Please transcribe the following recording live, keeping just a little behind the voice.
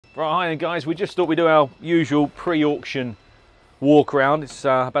Right, hi guys, we just thought we'd do our usual pre-auction walk around. It's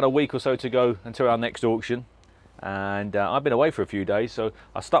about a week or so to go until our next auction, and I've been away for a few days, so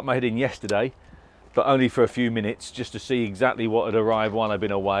I stuck my head in yesterday, but only for a few minutes, just to see exactly what had arrived while I've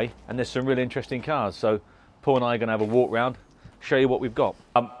been away. And there's some really interesting cars, so Paul and I are going to have a walk round, show you what we've got.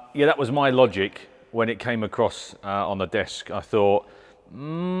 Yeah, that was my logic when it came across on the desk. I thought,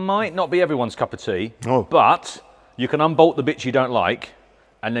 might not be everyone's cup of tea, but you can unbolt the bits you don't like,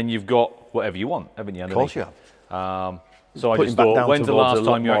 and then you've got whatever you want, haven't you? Underneath? Of course you have. So I just thought, when's the last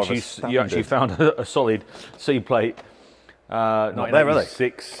time you actually found a solid C-plate? Not there, are they?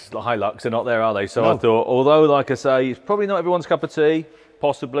 6 Hilux, they're not there, are they? So no. I thought, although, like I say, it's probably not everyone's cup of tea,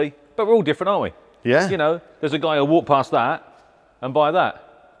 possibly, but we're all different, aren't we? Yeah. You know, there's a guy who'll walk past that and buy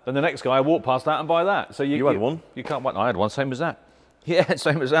that. Then the next guy will walk past that and buy that. So you had one? You can't wait. I had one, same as that. Yeah,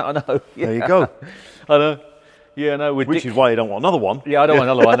 same as that, I know. Yeah. There you go. I know. Yeah, no. Which is why you don't want another one. Yeah, I don't want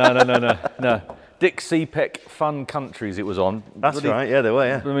another one. No. Dick Seapeck Fun Countries it was on. That's really, right, yeah, they were,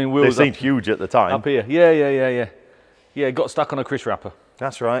 yeah. I mean, wheels they seemed huge at the time. Up here, yeah. Yeah, got stuck on a Chris wrapper.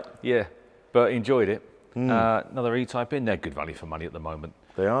 That's right. Yeah, but enjoyed it. Another E-Type in, they're good value for money at the moment.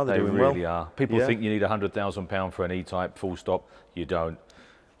 They are, they're doing well. They really are. People think you need £100,000 for an E-Type, full stop. You don't.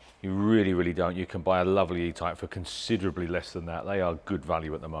 You really, really don't. You can buy a lovely E-Type for considerably less than that. They are good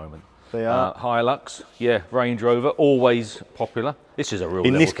value at the moment. They are. Hilux, yeah, Range Rover, always popular. This is a real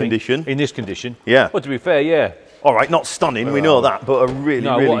in this condition. In this condition. Yeah. Well, to be fair, yeah. All right, not stunning, we know that, but a really,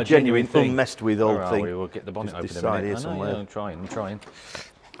 really genuine, unmessed with old thing. We'll get the bonnet open in a minute. I know, yeah, I'm trying.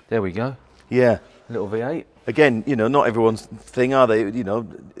 There we go. Yeah. Little V8. Again, you know, not everyone's thing, are they? You know,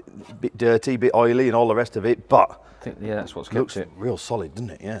 a bit dirty, a bit oily and all the rest of it, but I think, yeah, that's what's kept looks it. Real solid,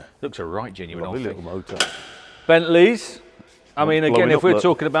 doesn't it? Yeah. Looks a right genuine old little motor. Bentleys. I mean, again, if we're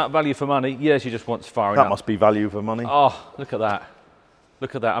talking about value for money, yes, you just want firing up. That must be value for money. Oh, look at that.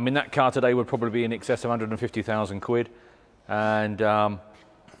 Look at that. I mean, that car today would probably be in excess of 150,000 quid. And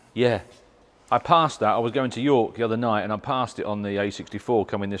yeah, I passed that. I was going to York the other night and I passed it on the A64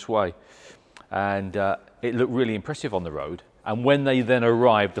 coming this way. And it looked really impressive on the road. And when they then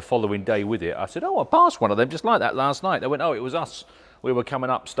arrived the following day with it, I said, oh, I passed one of them just like that last night. They went, oh, it was us. We were coming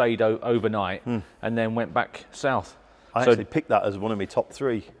up, stayed overnight, and then went back south. I actually picked that as one of my top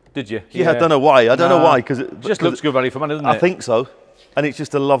 3. Did you? Yeah, I don't know why. I don't know why. Because it just looks good value for money, doesn't it? I think so. And it's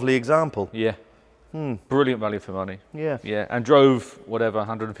just a lovely example. Yeah. Brilliant value for money. Yeah. Yeah. And drove whatever,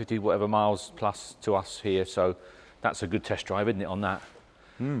 150 whatever miles plus to us here. So that's a good test drive, isn't it, on that?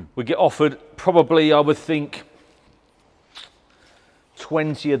 We get offered probably, I would think,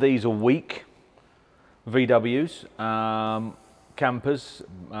 20 of these a week. VWs, campers,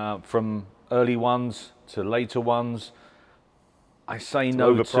 from early ones to later ones. I say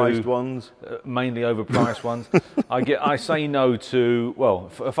no to overpriced ones, mainly overpriced ones. I say no to,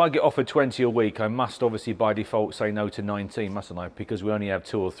 well, if I get offered 20 a week, I must obviously by default say no to 19, mustn't I? Because we only have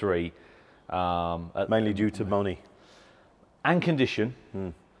 2 or 3. Mainly due to money and condition,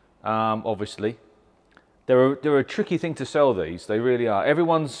 obviously. They're a tricky thing to sell, these. They really are.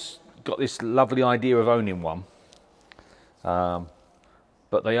 Everyone's got this lovely idea of owning one.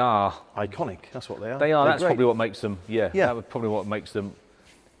 But they are iconic. That's what they are. They are. That's probably what makes them. Yeah. That would probably what makes them.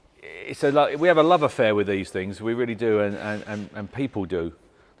 It's we have a love affair with these things. We really do, and people do.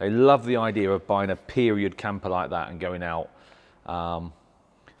 They love the idea of buying a period camper like that and going out.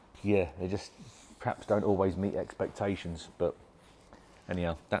 Yeah, they just perhaps don't always meet expectations, but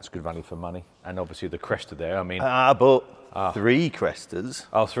anyhow, that's good value for money. And obviously the Cresta there. I mean, but 3 Crestas.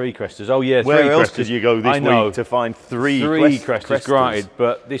 Oh, 3 Crestas. Oh, yeah, 3 Where Crestas. else could you go this week to find 3 Crestas? Granted,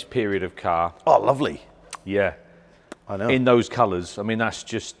 but this period of car. Oh, lovely. Yeah, I know. In those colours, I mean, that's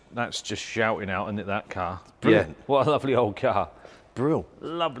just shouting out, isn't it? That car. Brilliant. Yeah, what a lovely old car. Brilliant.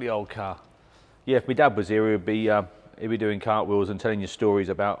 Lovely old car. Yeah, if my dad was here, he'd be doing cartwheels and telling you stories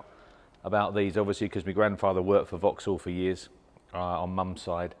about these. Obviously, because my grandfather worked for Vauxhall for years on Mum's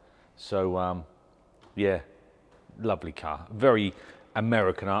side. So yeah. Lovely car, very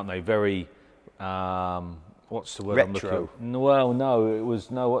American, aren't they? Very, what's the word retro. I'm looking for? Well, no,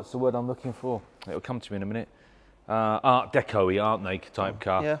 what's the word I'm looking for? It'll come to me in a minute. Art Deco-y, aren't they, type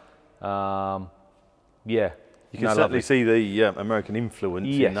car? Yeah. Yeah. You can certainly see the American influence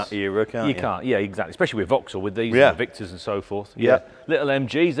in that era, can't you? You can't, yeah, exactly. Especially with Vauxhall, with these and the Victors and so forth. Yeah. Little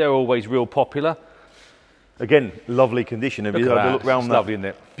MGs, they're always real popular. Again, lovely condition. Have you had a look around that? Lovely, isn't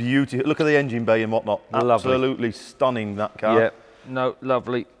it? Beauty. Look at the engine bay and whatnot. Absolutely stunning, that car. Yeah, no,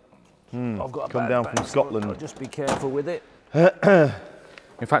 lovely. I've got come down from Scotland. I'll just be careful with it.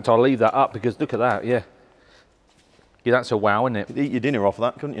 In fact, I'll leave that up because look at that, yeah. Yeah, that's a wow, isn't it? You could eat your dinner off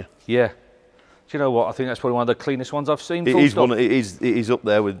that, couldn't you? Yeah. you know what? I think that's probably one of the cleanest ones I've seen. It is up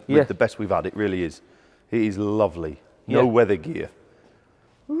there with the best we've had. It really is. It is lovely. No weather gear.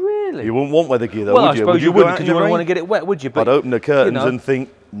 Really? You wouldn't want weather gear though, well, would you? I suppose you wouldn't, because you wouldn't rain? want to get it wet, would you? But, I'd open the curtains you know, and think,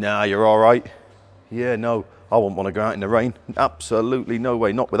 nah, you're all right. Yeah, no, I wouldn't want to go out in the rain. Absolutely no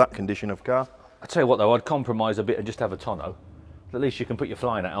way. Not with that condition of car. I tell you what though, I'd compromise a bit and just have a tonneau. At least you can put your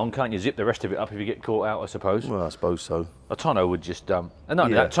flying hat on, can't you? Zip the rest of it up if you get caught out, I suppose. Well, I suppose so. A tonneau would just, and not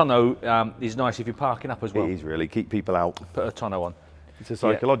only that, tonneau is nice if you're parking up as well. It is really, keep people out. Put a tonneau on. It's a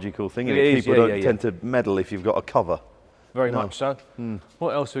psychological thing, It isn't it? is, People don't tend to meddle if you've got a cover. Very much so.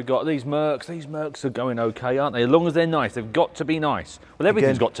 What else have we got? These Mercs are going okay, aren't they? As long as they're nice, they've got to be nice. Well,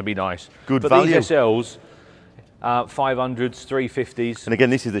 everything's got to be nice. Good but value. These SLs, 500s, 350s. And again,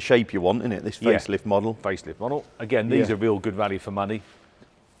 this is the shape you want, isn't it? This facelift model. Facelift model. Again, these are real good value for money.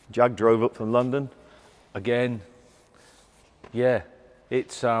 Jag drove up from London. Again, yeah.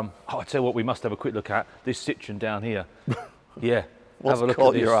 It's, I tell you what, we must have a quick look at this Citroen down here. Yeah. What's have a look caught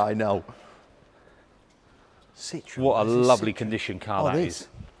at this. your eye now? Citroen. What a lovely condition car that is.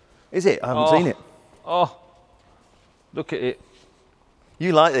 Is it? I haven't seen it. Oh, look at it.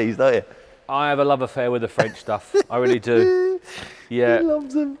 You like these, don't you? I have a love affair with the French stuff. I really do. Yeah. He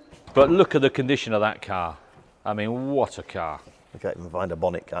loves them. But look at the condition of that car. I mean, what a car. I can't even find a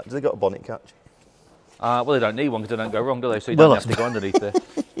bonnet catch. Has it got a bonnet catch? Well, they don't need one because they don't go wrong, do they? So you don't have to go underneath there.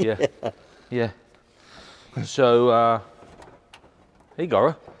 Yeah. So, here you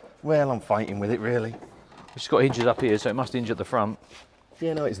go. Well, I'm fighting with it, really. It's got hinges up here, so it must hinge at the front.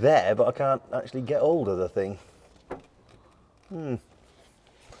 Yeah, no, it's there, but I can't actually get hold of the thing.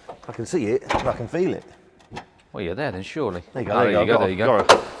 I can see it, but I can feel it. Well, you're there then, surely. There you go. Oh, there you go.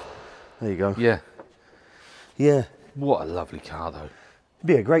 There you go. Yeah. Yeah. What a lovely car, though. It'd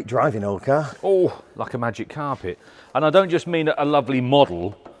be a great driving old car. Oh, like a magic carpet. And I don't just mean a lovely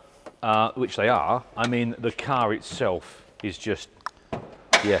model, which they are. I mean the car itself is just,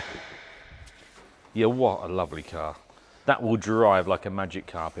 yeah. Yeah, what a lovely car. That will drive like a magic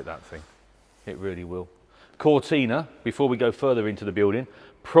carpet, that thing. It really will. Cortina, before we go further into the building,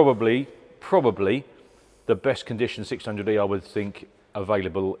 probably the best condition 600e I would think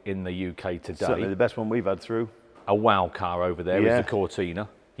available in the UK today. Certainly the best one we've had through. A wow car over there is the Cortina.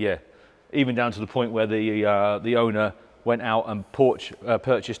 Yeah, even down to the point where the owner went out and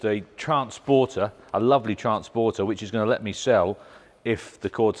purchased a transporter, a lovely transporter, which is going to let me sell if the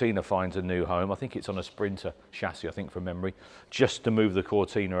Cortina finds a new home. I think it's on a Sprinter chassis, I think, from memory, just to move the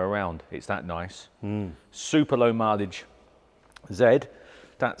Cortina around. It's that nice. Super low mileage Z,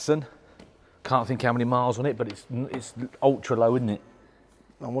 Datsun. Can't think how many miles on it, but it's ultra low, isn't it?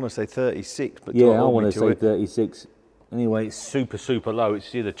 I want to say 36, but yeah, don't I hold want me to to say it. 36. Anyway, it's super low.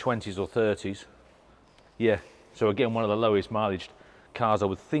 It's either 20s or 30s. Yeah, so again, one of the lowest mileage cars I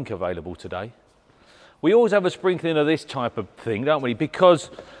would think available today. We always have a sprinkling of this type of thing, don't we? Because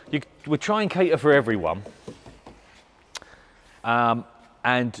we try and cater for everyone. And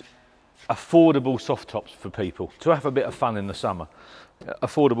affordable soft tops for people to have a bit of fun in the summer.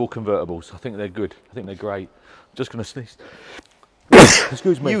 Affordable convertibles, I think they're good. I think they're great. Just going to sneeze.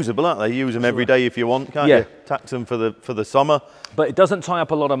 Excuse me. Usable, aren't they? Use them every day if you want, can't you? Tax them for the summer. But it doesn't tie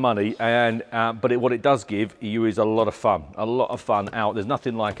up a lot of money, and what it does give you is a lot of fun. A lot of fun out. There's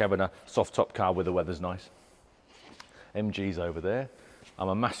nothing like having a soft top car where the weather's nice. MG's over there. I'm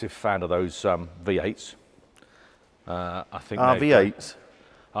a massive fan of those V8s. I think RV8s.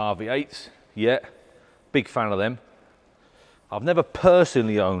 RV8s, yeah. Big fan of them. I've never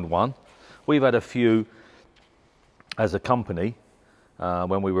personally owned one. We've had a few as a company.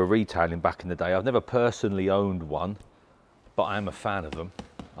 When we were retailing back in the day. I've never personally owned one, but I am a fan of them.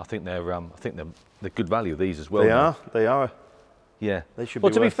 I think they're good value, these as well. They are. Yeah. They should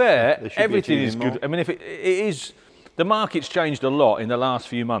well, be to be fair, they everything be is good. more. I mean, if it is, the market's changed a lot in the last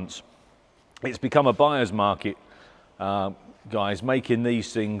few months. It's become a buyer's market, guys, making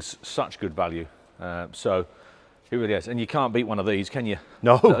these things such good value. So it really is. And you can't beat one of these, can you?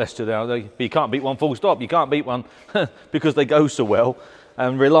 No. You can't beat one full stop. You can't beat one because they go so well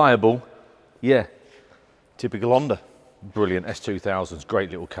and reliable. Yeah. Typical Honda. Brilliant. S2000s,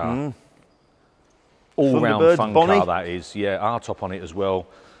 great little car. All-round Thunderbird, fun Bonnie. car that is. Yeah, R-top on it as well.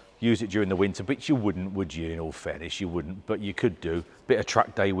 Use it during the winter, but you wouldn't, would you, in all fairness? You wouldn't, but you could do. Bit of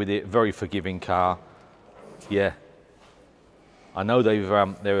track day with it, very forgiving car. Yeah. I know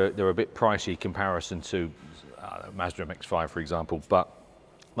they're a bit pricey in comparison to Mazda MX-5, for example, but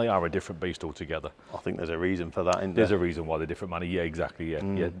they are a different beast altogether. I think there's a reason for that, isn't There's there? a reason why they're different money. Yeah, exactly. Yeah,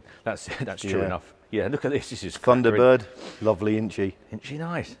 yeah. That's true enough. Yeah, look at this. This is Thunderbird, lovely inchy. Inchy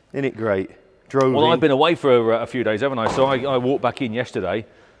nice. Isn't it great? Drove Well, in. I've been away for a few days, haven't I? So I walked back in yesterday,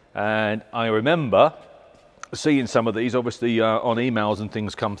 And I remember seeing some of these, obviously on emails and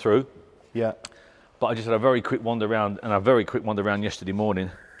things come through. Yeah. But I just had a very quick wander around, and a very quick wander around yesterday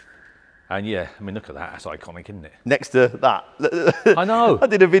morning. And yeah, I mean, look at that. That's iconic, isn't it? Next to that. I know. I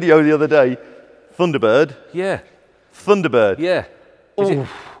did a video the other day. Thunderbird. Yeah. Thunderbird. Yeah.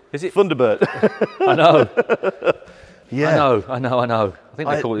 Is it? Thunderbird. I know. Yeah. I know. I think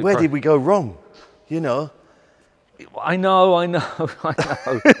they call it. Where did we go wrong? You know. I know.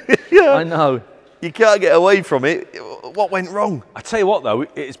 Yeah. I know. You can't get away from it. What went wrong? I tell you what, though,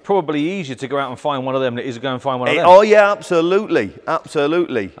 it's probably easier to go out and find one of them than it is to go and find one of them. Oh yeah, absolutely.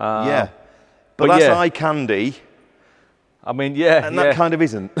 Yeah. But that's eye candy. I mean, yeah. And that kind of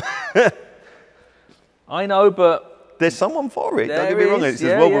isn't. I know, but there's someone for it. Don't get me wrong. It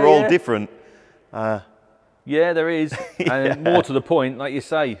says, well, we're all different. Yeah, there is. And more to the point, like you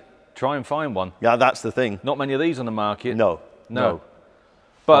say, try and find one. Yeah, that's the thing. Not many of these on the market. No.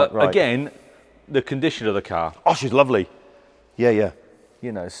 But right. again, the condition of the car. Oh, she's lovely. Yeah.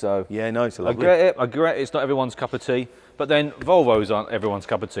 You know, so. Yeah, no, it's lovely. I get it. It's not everyone's cup of tea. But then Volvos aren't everyone's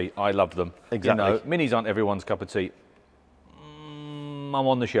cup of tea. I love them. Exactly. You know, Minis aren't everyone's cup of tea. I'm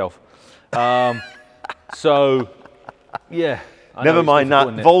on the shelf. So, yeah. Never mind that.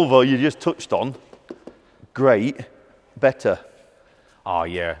 Volvo you just touched on. Great. Better. Oh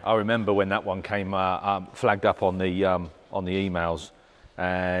yeah, I remember when that one came flagged up on the emails,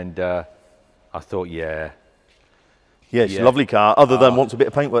 and I thought, yeah, it's a lovely car. Other than wants a bit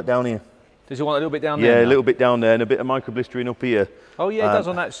of paintwork down here. Does it want a little bit down there? Yeah, a little bit down there, and a bit of micro blistering up here. Oh yeah, it does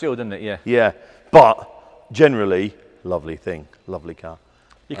on that seal, doesn't it? Yeah. Yeah, but generally, lovely thing, lovely car.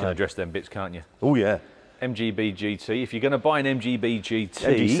 You can address them bits, can't you? Oh yeah. MGB GT. If you're going to buy an MGB GT,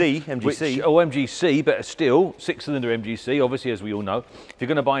 MGC. MGC, but still 6-cylinder MGC. Obviously, as we all know, if you're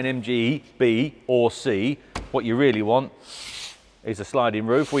going to buy an MGB or C, what you really want is a sliding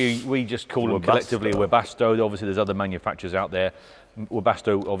roof. We just call them collectively a Webasto. Obviously, there's other manufacturers out there.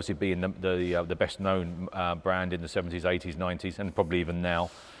 Webasto, obviously, being the best known brand in the 70s, 80s, 90s, and probably even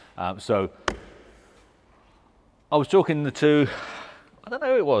now. So I was talking to, I don't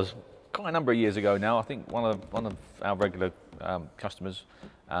know who it was. Quite a number of years ago now, I think one of our regular customers,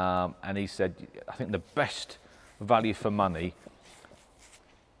 and he said, I think the best value for money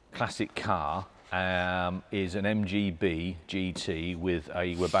classic car is an MGB GT with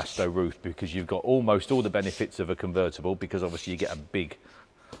a Webasto roof, because you've got almost all the benefits of a convertible, because obviously you get a big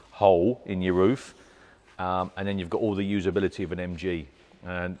hole in your roof, and then you've got all the usability of an MG.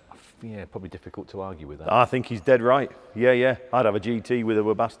 And yeah, probably difficult to argue with that. I think he's dead right. Yeah. I'd have a GT with a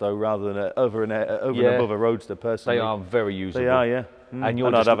Webasto rather than over and above a Roadster personally. They are very usable. They are, yeah.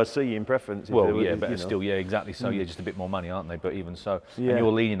 And I'd have a C in preference. Well, yeah, but still, yeah, exactly. So, yeah, just a bit more money, aren't they? But even so, and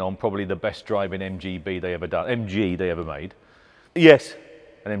you're leaning on probably the best driving MGB they ever done, MG they ever made. Yes.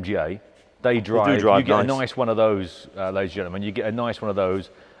 An MGA. They drive. They do drive you get nice. A nice one of those, ladies and gentlemen. You get a nice one of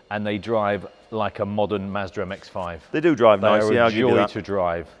those, and they drive like a modern Mazda MX-5. They do drive nice. They are a joy to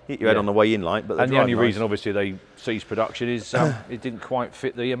drive. Hit your head on the way in, like. But and the only reason, obviously, they ceased production is it didn't quite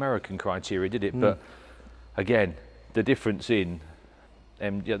fit the American criteria, did it? But again, the difference in I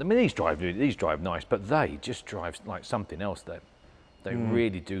mean, these drive nice, but they just drive like something else. They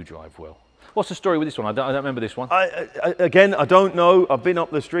really do drive well. What's the story with this one? I don't remember this one. Again, I don't know. I've been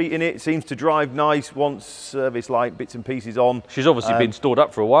up the street in it. It seems to drive nice. Wants service light, bits and pieces on. She's obviously been stored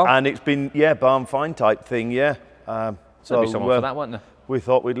up for a while. And it's been, barn find type thing, yeah. So there'll be someone for that, won't there? We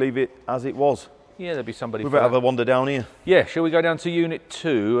thought we'd leave it as it was. Yeah, there'll be somebody. We better have a wander down here. Yeah, shall we go down to Unit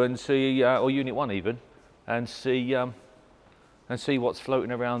 2 and see, or Unit 1 even, and see what's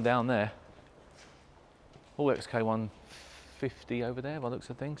floating around down there? Oh, XK150 over there by the looks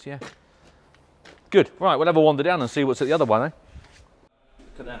of things, yeah. Good. Right, we'll have a wander down and see what's at the other one, eh?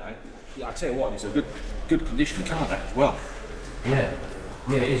 Look at that, eh? Yeah, I tell you what, it's a good condition car, that as well. Yeah.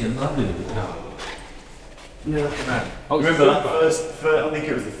 Yeah, it is a lovely little car. Yeah, look at that. Oh, remember that first, I think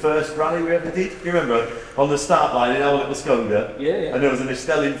it was the first rally we ever did? You remember? On the start line in our little Skoda. Yeah. And there was an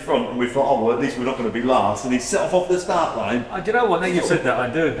Estelle in front, and we thought, oh, well, at least we're not going to be last. And he set off the start line. Do you know what? Now you said that, I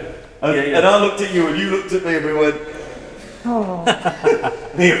do. And I looked at you, and you looked at me, and we went, oh.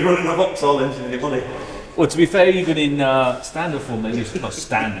 He was running a Vauxhall engine in it, wasn't he? Well, to be fair, even in standard form, they used to, not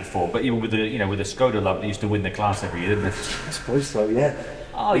standard form, but even with the with the Skoda love, they used to win the class every year, didn't they? I suppose so, yeah.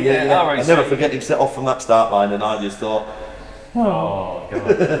 Oh yeah. All right, I'll never forget him set off from that start line, and I just thought, oh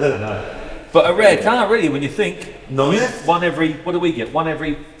God, I know. But a rare car, really, when you think. No, yeah. One every, what do we get? One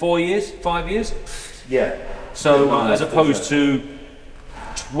every 4 years, 5 years? Yeah. So as opposed to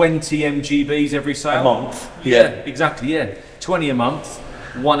 20 MGBs every sale. A month. Yeah, exactly. Yeah, 20 a month,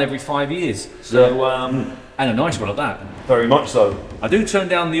 one every 5 years. So And a nice one at that. Very much so. I do turn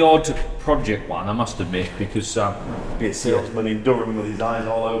down the odd project one, I must admit, because Bit salesman in Durham with his eyes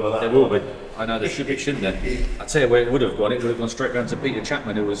all over that. there will be. I know there should be, shouldn't there? I tell you where it would have gone. It would have gone straight round to Peter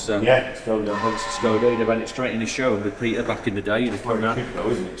Chapman, who was Yeah. Skoda. He'd have had it straight in his show with Peter back in the day. He'd have come round.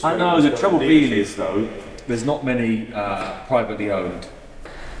 Isn't it? I know. The trouble really is though, there's not many privately owned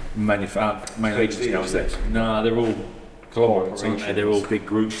manufacturers nowadays. No, they're all conglomerates, aren't they? They're all big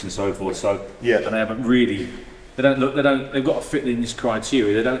groups and so forth. So Yeah. and they haven't really. They don't look. They don't. They've got to fit in this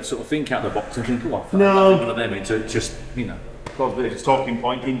criteria. They don't sort of think out the box and think, "Oh, No. one of them into just It's talking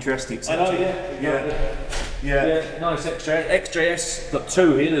point, interest, etc. I know, yeah. Yeah. Nice XJS. Got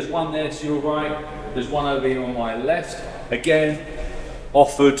two here. There's one there to your right. There's one over here on my left. Again,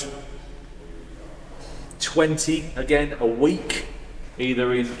 offered 20 again a week,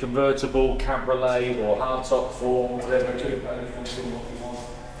 either in convertible, cabriolet, or hardtop form, whatever.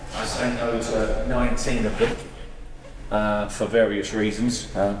 I sent those 19 of them for various reasons: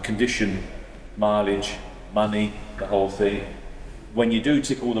 condition, mileage, money, the whole thing. When you do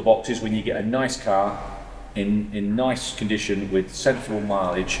tick all the boxes, when you get a nice car in nice condition with sensible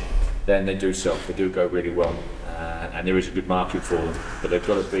mileage, then they do sell. They do go really well, and there is a good market for them. But they've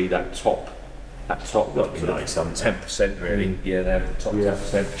got to be that top got to be like some 10% really. Yeah, they have the top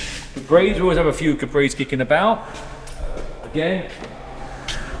 10%. Capris, we always have a few Capris kicking about. Again,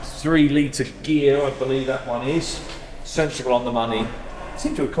 3 litre gear, I believe that one is. Sensible on the money.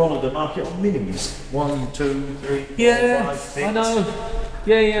 Seem to have cornered the market on minis. 1, 2, 3, 4, Yeah, 5, 6. I know.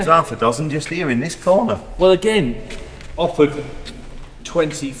 Yeah. There's half a dozen just here in this corner. Well, again, offered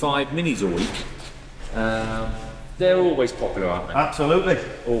 25 minis a week. They're always popular, aren't they? Absolutely.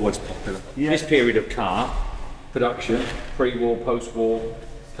 Always popular. Yeah. This period of car production, pre-war, post-war,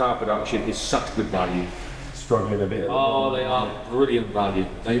 car production is such good value. Struggling a bit. Oh, they are brilliant value.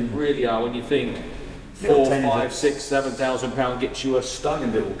 They really are. When you think Little 4, tens 5, 6, 7,000 pound gets you a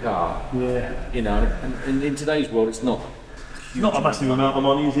stunning little car. Yeah. You know, and in today's world, it's not. Not a massive amount of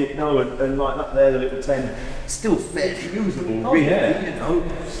money, is it? No, and like that there, the little 10, still fairly usable, really, yeah. you know.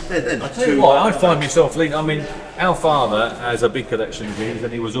 They're not Tell you what, I find myself leaning. I mean, our father has a big collection of these,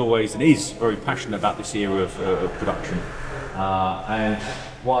 and he was always and is very passionate about this era of production. And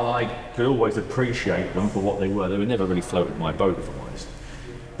while I could always appreciate them for what they were never really floated my boat, if I'm honest.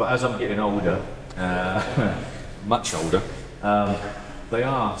 But as I'm getting older, much older, they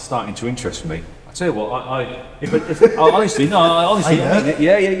are starting to interest me. I tell you what, honestly, I mean it.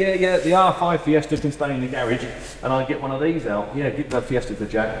 Yeah. The R5 Fiesta can stay in the garage, and I get one of these out. Yeah, get the Fiesta to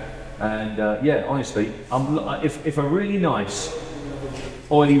Jack, and yeah, honestly, if a really nice,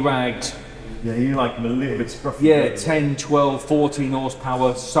 oily ragged, Yeah, you like them a little bit scruffy. yeah, 10, 12, 14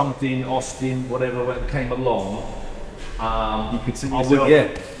 horsepower, something, Austin, whatever came along. You could see I yourself would,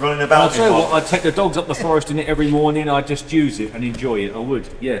 yeah. running about. I'll tell you what, I'd take the dogs up the forest in it every morning. I'd just use it and enjoy it. I would,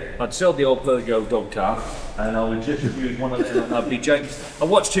 yeah. I'd sell the old Virgo dog car, and I would just use one of them. And I'd be James. I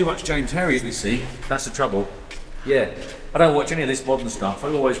watch too much James Herriot, you see. That's the trouble. Yeah, I don't watch any of this modern stuff. I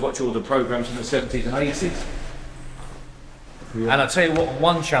always watch all the programs from the 70s and 80s. Yeah. And I tell you what, on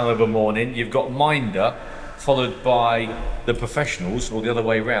one channel of a morning, you've got Minder, followed by the professionals, or the other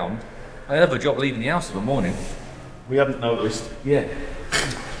way round. I have a job leaving the house in the morning. We hadn't noticed. Yeah.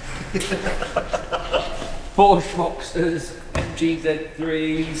 Porsche Foxers,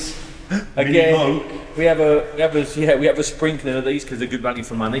 MGZ3s. Again, we have a sprinkling of these because they're good value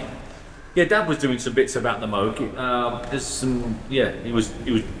for money. Yeah, Dad was doing some bits about the Moog. There's some, yeah, he was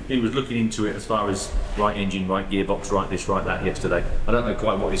looking into it as far as right engine, right gearbox, right this, right that yesterday. I don't know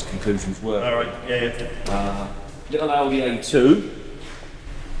quite what his conclusions were. All right, yeah. Little Audi A2.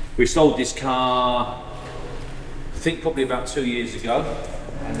 We sold this car, I think probably about 2 years ago,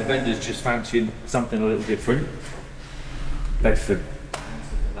 and the vendor's just fancied something a little different. Bedford.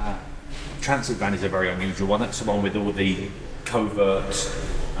 Transit van is a very unusual one. That's the one with all the covert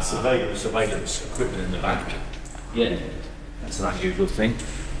surveillance equipment in the back. Yeah, that's an unusual thing.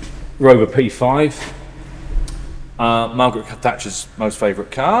 Rover P5. Margaret Thatcher's most favourite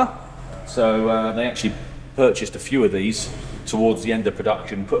car. So they actually purchased a few of these towards the end of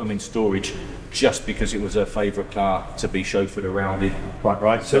production, put them in storage just because it was her favourite car to be chauffeured around in.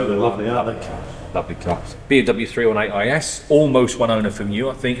 Right. So they're lovely, aren't they? Lovely car. BMW 318 IS, almost one owner from you,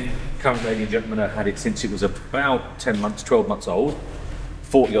 I think. Current lady and gentleman have had it since it was about 10 months, 12 months old.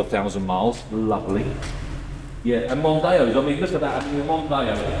 40 odd thousand miles, lovely. Yeah, and Mondeos, I mean, look at that, I mean,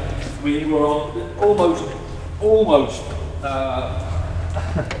 Mondeo. We were on almost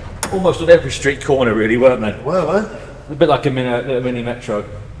on every street corner, really, weren't they? Well, A bit like a mini metro.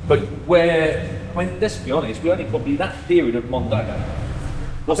 But let's be honest, we only probably that period of Mondeo.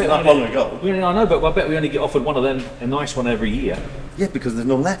 Wasn't that long ago. I know, but I bet we only get offered one of them, a nice one every year. Yeah, because there's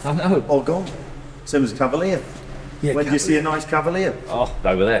none left. I know. All gone. Same as a Cavalier. Yeah, when do you see a nice Cavalier? Oh,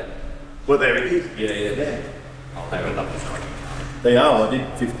 over there. Well, there it is. Yeah. Oh, they're a lovely car. They are. I did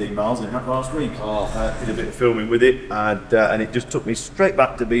 15 miles and a half last week. Did a bit of filming with it, and it just took me straight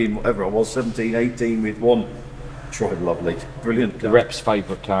back to being whatever I was, 17, 18 with one. Tried lovely, brilliant. The rep's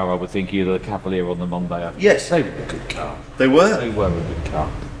favourite car, I would think, either the Cavalier or the Mondeo. Yes, They were a good car. they were. They were a good car.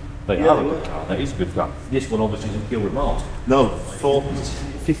 They are a good car. That is a good car. This one obviously isn't killed with miles. No,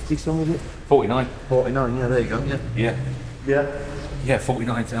 50 some of it. 49. 49. Yeah, there you go. Yeah. Yeah.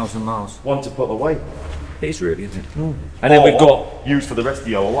 49,000 miles. One to put away. It is really, isn't it? And then we've got used for the rest of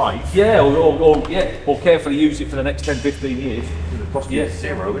your life. Yeah, or carefully use it for the next 10, 15 years. It'll cost you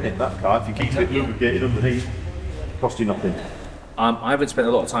zero, isn't it? That car, if you keep it lubricated underneath, cost you nothing. I haven't spent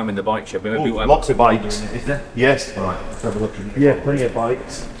a lot of time in the bike shop. Maybe lots of bikes. Is there? Yes. Right, let's have a look. Yeah, plenty of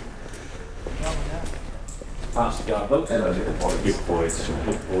bikes. Past the guard, good boys,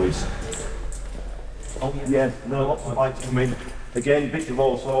 good boys. Oh yeah, no, lots of bikes come in. Again, bits of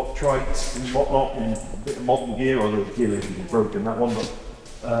all sorts, trikes and whatnot, and a bit of modern gear, although the gear is broken, that one,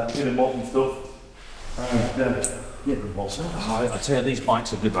 but bit of modern stuff. And yeah, what's that? I tell you, these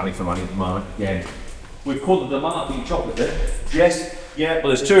bikes are good value for money at the moment. Yeah. We've called them the Martin chocolate there. Yes, yeah. Well,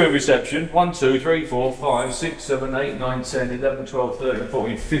 there's 2 in reception. 1, 2, 3, 4, 5, 6, 7, 8, 9, 10, 11, 12, 13,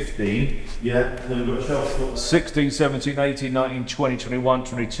 14, 15. Yeah, and then we've got a shelf. 16, 17, 18, 19, 20, 21,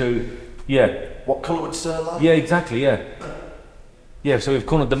 22. Yeah. What colour would Sir like? Yeah, exactly, yeah. Yeah, so we've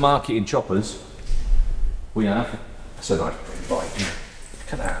cornered the market in choppers. We have. That's a nice bike. Yeah.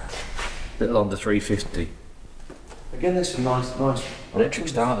 Look at that. Little under 350. Again, there's some nice. Electric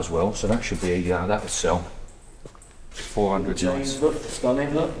start as well, so that should be that would sell. 400 nice. Look,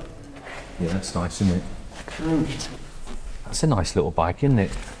 stunning, look. Yeah, that's nice, isn't it? That's a nice little bike, isn't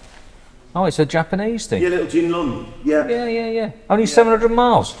it? Oh, it's a Japanese thing. Yeah, little Jin Lun. Yeah. Yeah. Only 700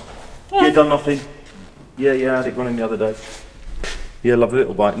 miles. Yeah, done nothing. Yeah, I had it running the other day. Yeah, lovely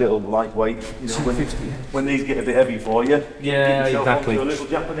little bike, little lightweight. You know, when these get a bit heavy for you. Yeah, get yourself exactly. onto a little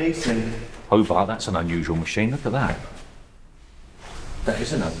Japanese thing. Hobart, that's an unusual machine. Look at that. That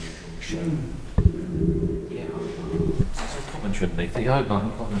is an unusual machine. Yeah. That's a commentary underneath the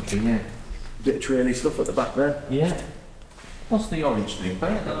Hobart commentary, yeah. Bit of traily stuff at the back there. Yeah. What's the orange thing? I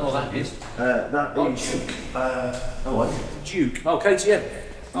don't know what that is. That is what? Duke. Oh, KTM.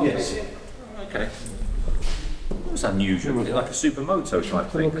 Oh, yes. Okay. That's unusual. Like a supermoto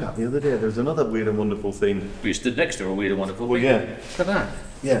type thing. Look at the other day, there was another weird and wonderful thing. We stood next to a weird and wonderful thing. Yeah. Look at that.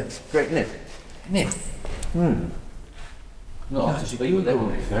 Yeah, it's great, isn't it? Not after speed with them,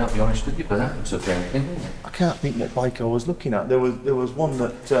 I'll be honest with you, but that looks a fair thing. I can't think what bike I was looking at. There was one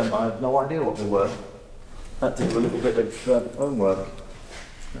that I had no idea what they were. Had to do a little bit of homework.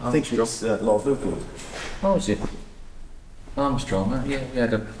 I think it's Lord Lucan. Oh, is it? Armstrong, yeah, we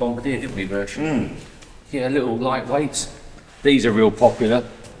had a Bombardier, didn't we, version? Yeah, little lightweights. These are real popular.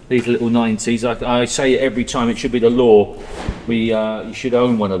 These little 90s. I say it every time. It should be the law. You should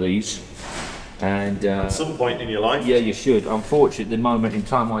own one of these. And at some point in your life. Yeah, you should. Unfortunately, at the moment in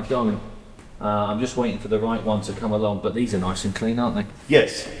time, I don't. I'm just waiting for the right one to come along. But these are nice and clean, aren't they?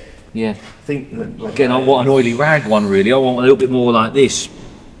 Yes. Yeah. I think that, again, I want an oily rag one. Really, I want a little bit more like this.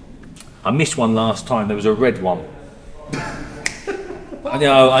 I missed one last time. There was a red one. I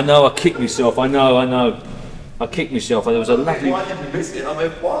know. I kicked myself. I know. I kicked myself. There was a lovely. Why did you miss it? I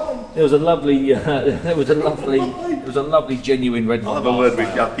mean, why? There was a lovely. There was a lovely genuine red one. I'll have a word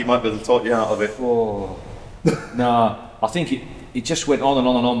with Jack. He might be able to talk you out of it. Oh. No, I think it just went on and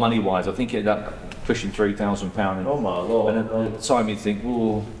on and on money wise. I think it ended up pushing £3,000. Oh my lord! And at the time you think,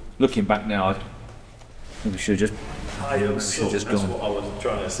 oh, looking back now, I think we should have just. That's what I was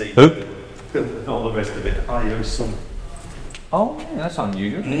trying to see. Who? All the rest of it. Io's son. Oh, yeah, that's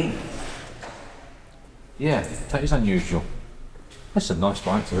unusual. Yeah, that is unusual. That's a nice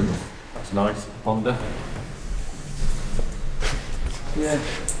bike too, isn't it? That's nice. Honda.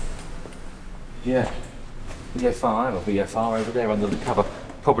 Yeah. VFR, or VFR over there under the cover.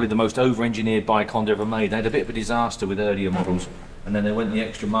 Probably the most over-engineered bike Honda ever made. They had a bit of a disaster with earlier models, and then they went the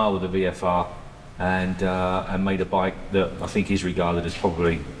extra mile with the VFR and made a bike that I think is regarded as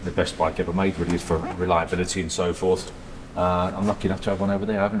probably the best bike ever made, really, for reliability and so forth. I'm lucky enough to have one over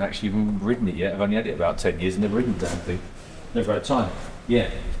there. I haven't actually even ridden it yet. I've only had it about 10 years and never ridden the damn thing. Never had time. Yeah.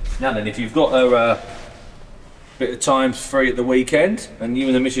 Now then, if you've got a bit of time free at the weekend and you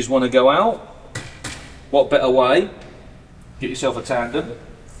and the missus want to go out, what better way? Get yourself a tandem. Do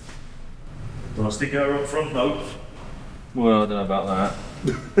you want to stick her up front, though? Well, I don't know about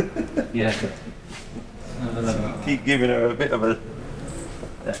that. Yeah. Keep giving her a bit of a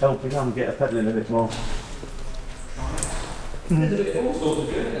helping and get a pedaling a bit more. There's a bit of all sorts of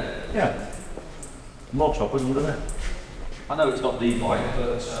good, isn't there? Yeah. More choppers, wouldn't it? I know it's not the bike,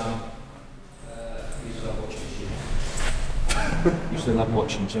 but used to love watching Chips. Used to love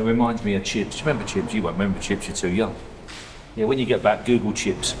watching Chips. It reminds me of Chips. Do you remember Chips? You won't remember Chips, you're too young. Yeah, when you get back, Google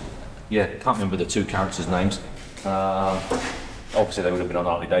Chips. Yeah, can't remember the two characters' names. Obviously, they would have been on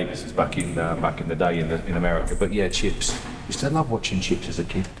Harley Davidsons back in the day in America. But yeah, Chips. Used to love watching Chips as a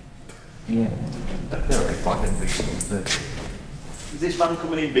kid. Yeah, they're very fun. Is this van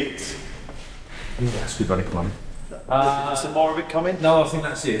coming in bits? Yeah, that's good running money. Is some more of it coming? No, I think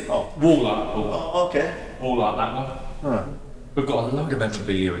that's it. Oh, wall art. Oh, okay. Wall art, that one. Huh. We've got a load of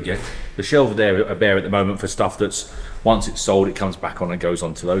memorabilia again. The shelves there are bare at the moment for stuff that's, once it's sold, it comes back on and goes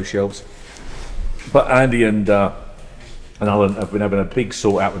onto those shelves. But Andy and Alan have been having a big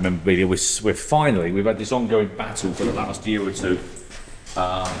sort out with memorabilia. We've had this ongoing battle for the last year or two,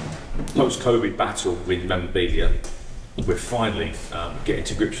 post-COVID battle with memorabilia. We're finally getting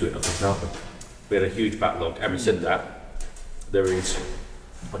to grips with it, I think, aren't we? We had a huge backlog. Having said that, there is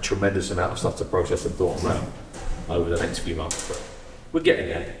a tremendous amount of stuff to process and thought around over the next few months. But we're getting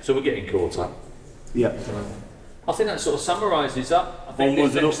there, so we're getting caught up. Yeah. I think that sort of summaриses up. I think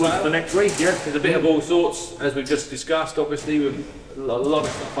Onwards and upwards for next week, yeah. There's a bit of all sorts, as we've just discussed, obviously, with a lot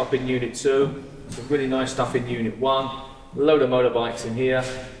of stuff up in Unit 2, some really nice stuff in Unit 1, a load of motorbikes in here,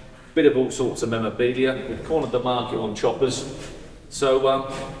 bit of all sorts of memorabilia. We've cornered the market on choppers.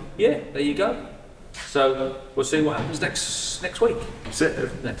 So, yeah, there you go. So, we'll see what happens next week. That's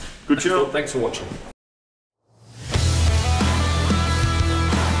it. Good show. Thanks for watching.